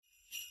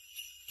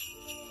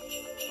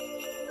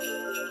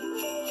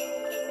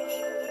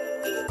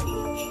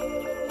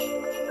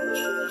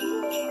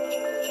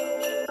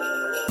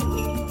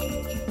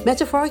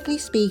Metaphorically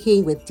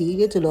Speaking with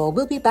Delia Delore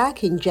will be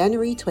back in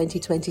January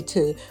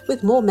 2022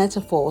 with more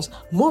metaphors,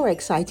 more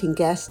exciting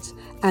guests,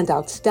 and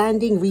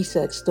outstanding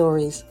research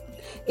stories.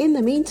 In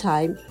the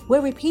meantime,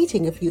 we're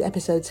repeating a few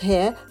episodes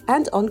here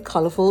and on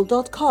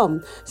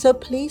colourful.com, so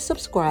please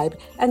subscribe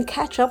and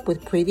catch up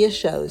with previous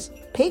shows.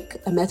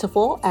 Pick a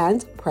metaphor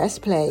and press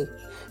play.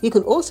 You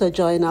can also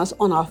join us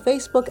on our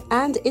Facebook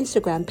and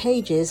Instagram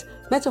pages,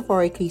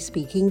 Metaphorically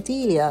Speaking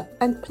Delia,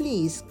 and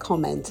please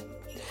comment.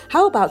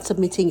 How about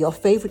submitting your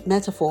favourite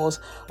metaphors,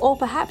 or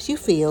perhaps you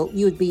feel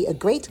you would be a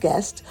great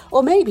guest,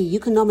 or maybe you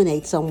can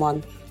nominate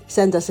someone?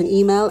 Send us an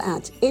email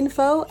at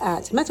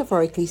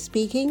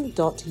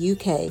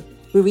info@metaphoricallyspeaking.uk.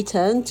 We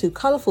return to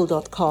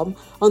colourful.com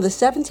on the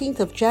 17th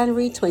of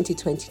January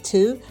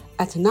 2022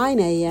 at 9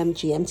 a.m.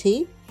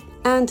 GMT,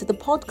 and the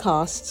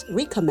podcasts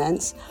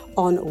recommence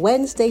on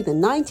Wednesday the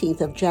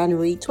 19th of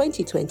January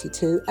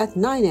 2022 at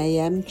 9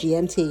 a.m.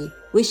 GMT.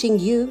 Wishing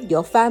you,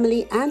 your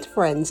family and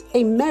friends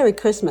a Merry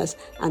Christmas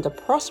and a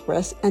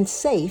prosperous and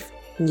safe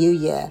New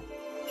Year.